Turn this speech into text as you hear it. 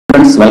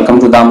Friends, welcome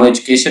to Damu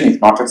Education.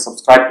 If not yet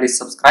subscribed, please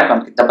subscribe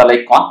and hit the bell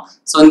icon.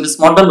 So in this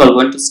model, we're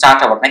going to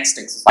start our next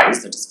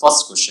exercise. That is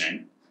first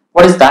question.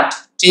 What is that?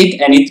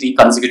 Take any three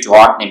consecutive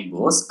odd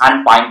numbers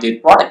and find their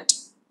product.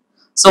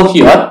 So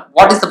here,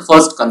 what is the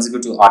first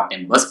consecutive odd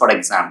numbers? For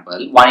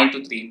example, 1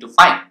 into 3 into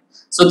 5.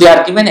 So they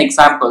are given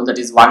example, that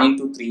is 1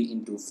 into 3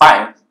 into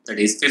 5, that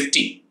is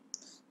 15.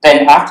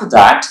 Then after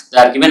that, they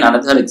are given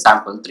another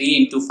example, 3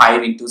 into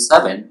 5 into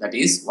 7, that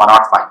is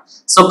 105.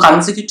 So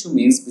consecutive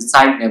means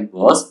beside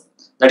numbers,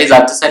 that is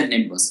adjacent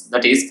numbers,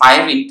 that is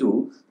 5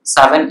 into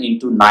 7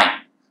 into 9.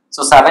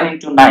 So 7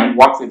 into 9,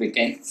 what we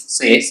can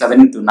say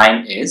 7 into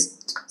 9 is,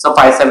 so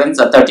 5 sevens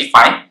are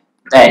 35,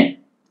 then,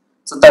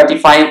 so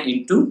 35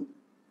 into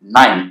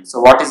 9. So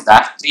what is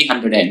that?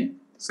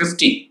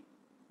 315.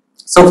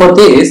 So for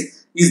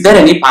this, is there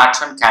any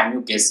pattern can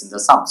you guess in the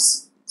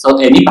sums? So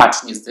any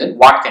pattern is there,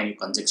 what can you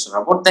conjecture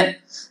about them?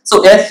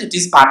 So yes, it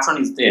is pattern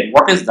is there.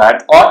 What is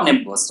that? Odd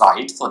numbers,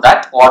 right? For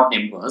that odd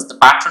numbers, the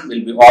pattern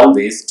will be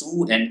always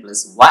 2n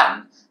plus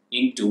 1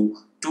 into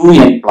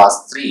 2n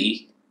plus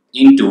 3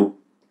 into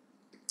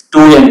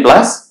 2n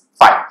plus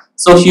 5.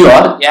 So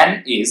here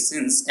n is,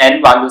 since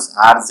n values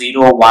are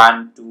 0,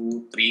 1,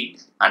 2, 3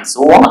 and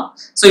so on.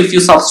 So if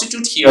you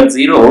substitute here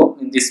 0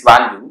 in this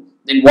value,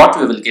 then what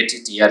we will get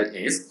it here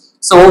is,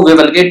 so we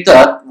will get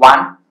the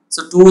 1,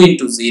 so 2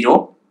 into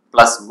 0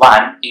 plus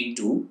 1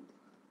 into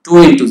 2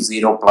 into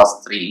 0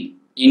 plus 3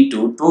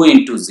 into 2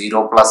 into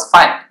 0 plus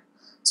 5.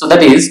 So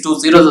that is 2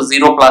 zeros are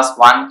 0 plus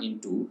 1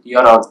 into, here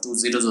are 2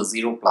 zeros are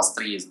 0 plus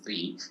 3 is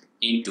 3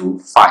 into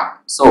 5.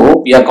 So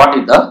we have got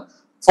it the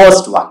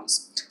first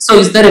values. So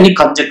is there any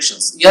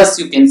conjectures? Yes,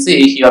 you can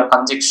say here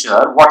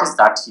conjecture. What is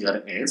that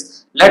here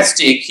is, let's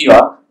take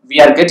here,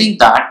 we are getting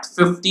that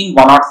 15,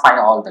 105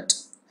 all that.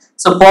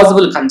 So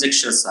possible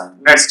conjectures are,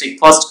 let's take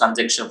first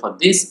conjecture for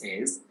this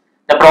is,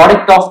 the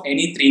product of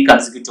any three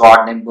consecutive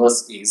odd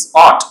numbers is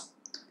odd.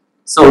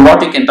 So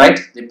what you can write?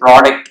 The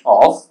product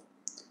of,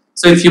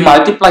 so if you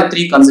multiply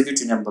three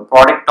consecutive number,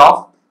 product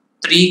of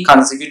three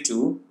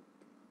consecutive,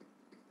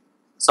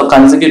 so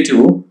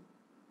consecutive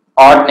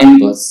odd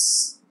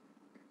numbers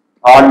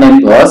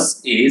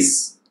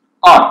is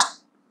odd.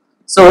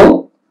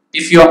 So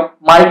if you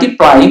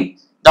multiply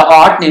the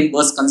odd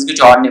numbers,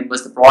 consecutive odd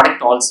numbers, the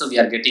product also we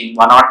are getting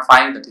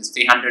 105, that is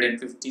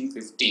 315,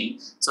 15.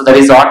 So that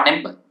is odd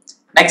number.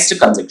 Next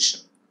conjecture.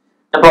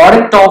 The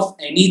product of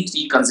any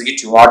three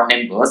consecutive odd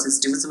numbers is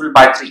divisible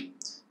by 3.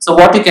 So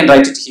what you can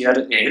write it here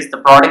is the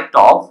product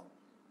of,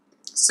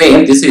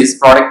 same, this is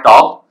product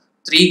of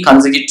three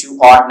consecutive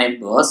odd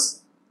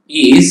numbers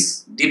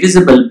is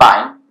divisible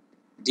by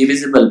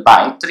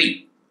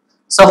 3.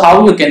 So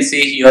how you can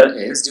say here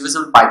is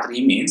divisible by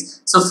 3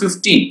 means, so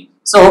 15.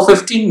 So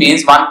 15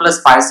 means 1 plus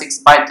 5, 6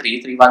 by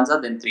 3, 3 ones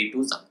are, then 3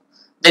 twos are.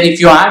 Then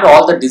if you add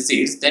all the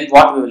digits, then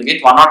what we will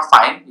get?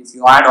 105. If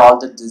you add all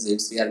the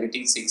digits, we are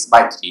getting 6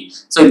 by 3.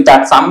 So if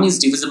that sum is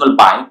divisible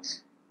by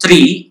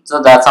 3,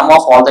 so the sum of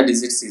all the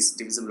digits is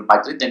divisible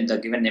by 3, then the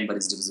given number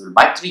is divisible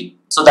by 3.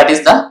 So that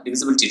is the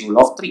divisibility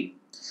rule of 3.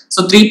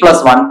 So 3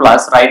 plus 1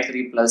 plus, right,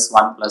 3 plus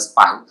 1 plus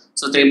 5.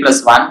 So 3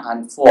 plus 1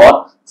 and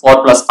 4,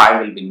 4 plus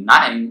 5 will be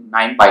 9,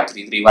 9 by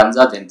 3, 3 ones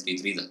are, then 3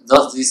 threes are.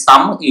 Thus the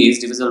sum is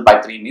divisible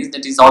by 3 means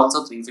that is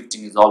also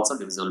 315 is also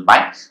divisible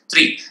by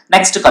 3.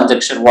 Next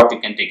conjecture, what you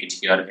can take it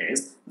here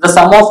is, the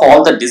sum of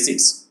all the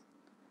digits.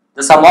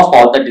 The sum of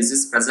all the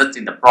digits present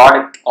in the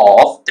product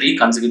of three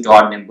consecutive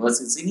odd numbers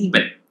is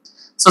even.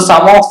 So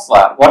sum of,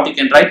 what you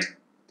can write?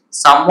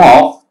 Sum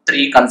of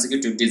three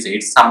consecutive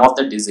digits, sum of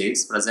the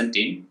digits present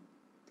in,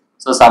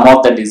 so sum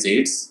of the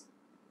digits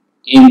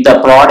in the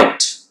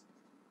product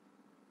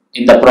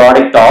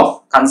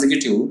of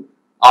consecutive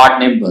odd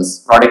numbers,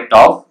 product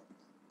of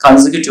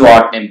consecutive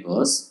odd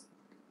numbers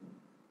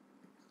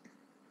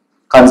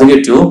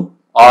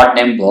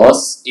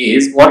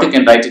is, what you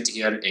can write it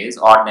here is,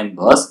 odd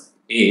numbers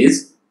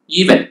is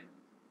even.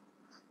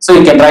 So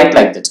you can write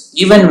like that.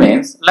 Even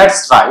means,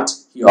 let's write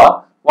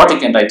here, what you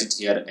can write it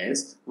here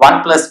is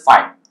 1 plus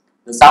 5.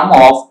 The sum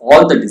of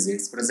all the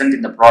digits present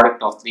in the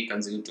product of three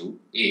consecutive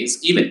is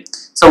even.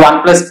 So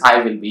 1 plus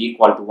 5 will be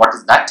equal to, what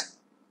is that?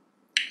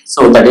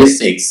 So that is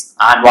 6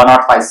 and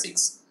 105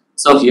 6.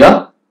 So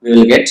here we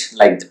will get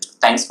like that.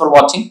 Thanks for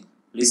watching.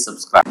 Please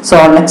subscribe. So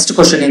our next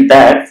question is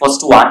that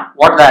first one,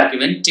 what they are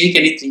given, take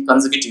any three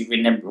consecutive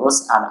even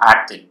numbers and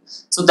add them.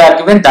 So they are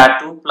given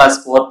that 2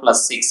 plus 4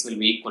 plus 6 will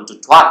be equal to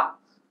 12.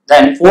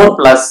 Then 4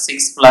 plus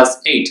 6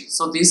 plus 8.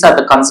 So these are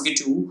the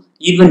consecutive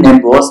even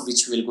numbers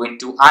which we are going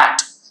to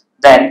add.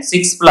 Then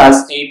 6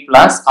 plus 8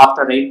 plus,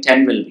 after 8,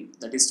 10 will be,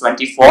 that is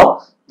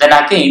 24. Then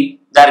again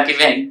they are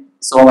given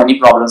so many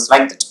problems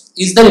like that.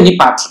 Is there any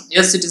pattern?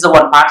 Yes, it is a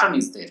one pattern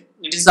is there.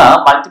 It is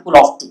a multiple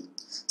of 2.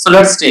 So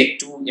let's take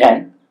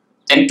 2n,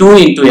 then 2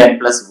 into n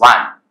plus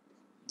 1,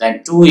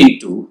 then 2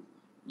 into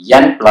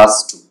n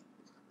plus 2.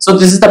 So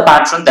this is the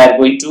pattern they are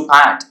going to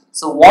add.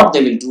 So what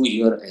they will do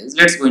here is,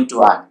 let's going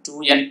to add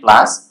 2n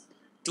plus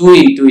 2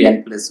 into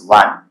n plus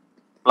 1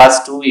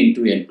 plus 2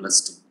 into n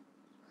plus 2.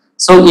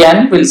 So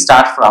n will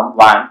start from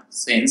 1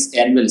 since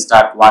n will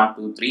start 1,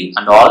 2, 3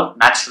 and all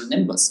natural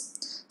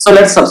numbers. So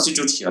let's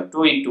substitute here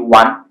 2 into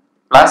 1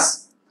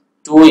 plus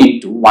 2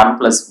 into 1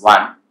 plus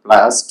 1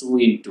 plus 2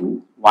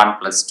 into 1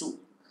 plus 2.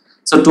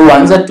 So 2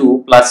 ones are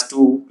 2 plus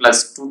 2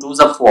 plus 2 twos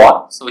are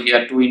 4. So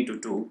here 2 into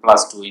 2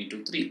 plus 2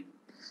 into 3.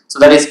 So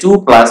that is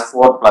 2 plus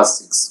 4 plus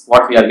 6.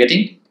 What we are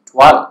getting?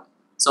 12.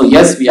 So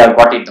yes, we have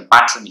got it, the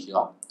pattern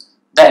here.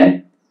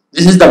 Then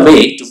this is the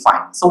way to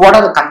find. So what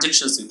are the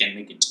conjectures you can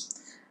make it?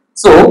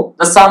 So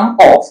the sum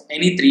of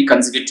any three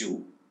consecutive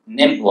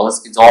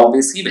numbers is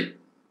always even.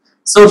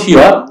 So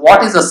here,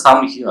 what is the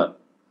sum here?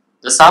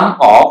 The sum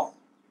of,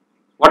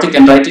 what you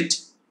can write it?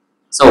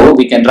 So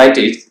we can write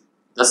it,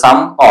 the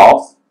sum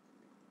of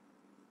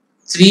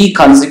three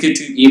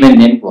consecutive even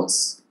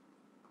numbers.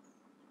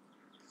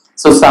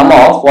 So sum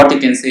of, what you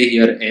can say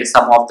here is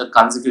sum of the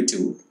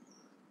consecutive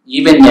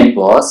even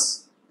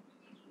numbers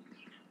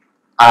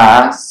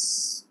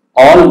as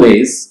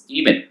always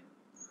even,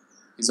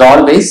 is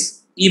always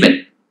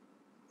even.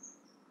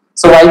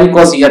 So why?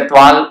 Because here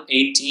 12,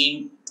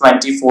 18,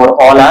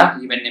 24 all are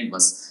even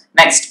numbers.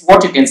 Next,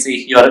 what you can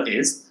say here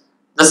is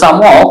the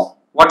sum of,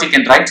 what you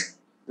can write,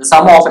 the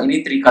sum of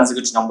any three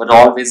consecutive number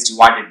always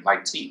divided by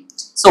 3.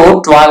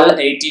 So 12,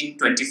 18,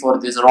 24,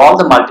 these are all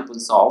the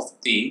multiples of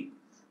the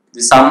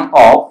sum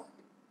of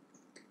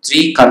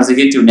three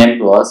consecutive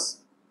numbers,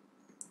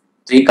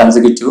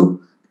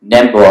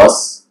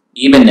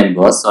 even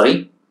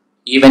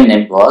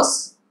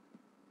numbers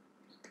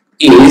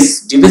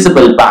is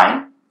divisible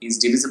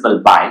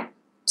by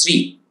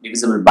 3,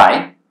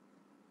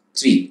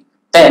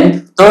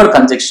 Then third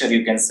conjecture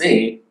you can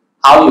say,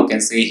 how you can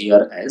say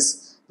here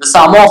is the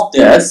sum of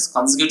this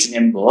consecutive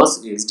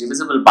numbers is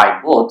divisible by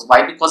both.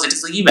 Why? Because it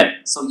is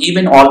even. So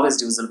even always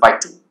divisible by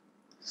 2.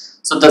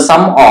 So the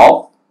sum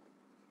of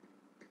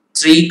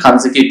three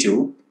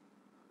consecutive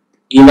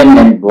even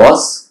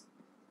numbers,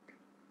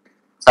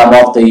 sum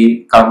of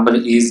the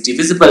is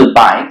divisible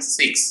by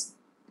 6.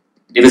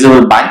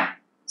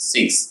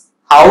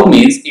 How?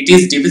 Means it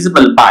is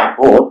divisible by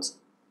both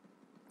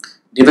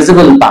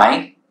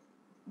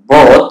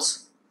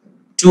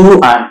 2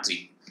 and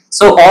 3.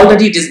 So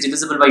already it is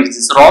divisible by,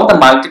 these are all the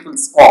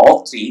multiples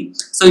of 3.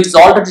 So it is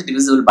already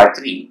divisible by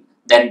 3.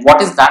 Then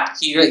what is that?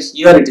 Here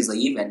it is a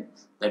even.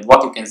 Then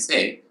what you can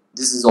say,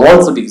 this is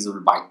also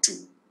divisible by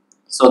 2.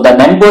 So the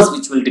numbers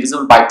which will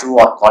divisible by 2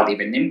 are called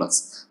even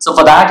numbers. So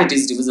for that it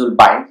is divisible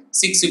by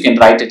 6. You can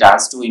write it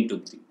as 2 into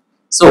 3.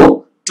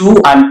 So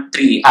 2 and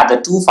 3 are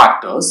the two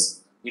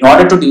factors. In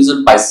order to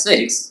divisible by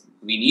 6,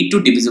 we need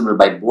to divisible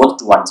by both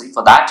 2 and 3.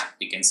 For that,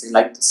 we can say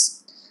like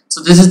this.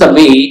 So this is the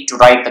way to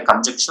write the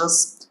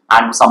conjectures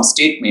and some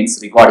statements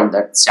regarding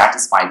that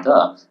satisfy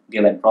the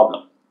given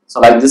problem. So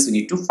like this we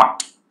need to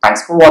find.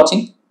 Thanks for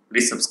watching.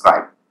 Please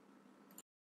subscribe.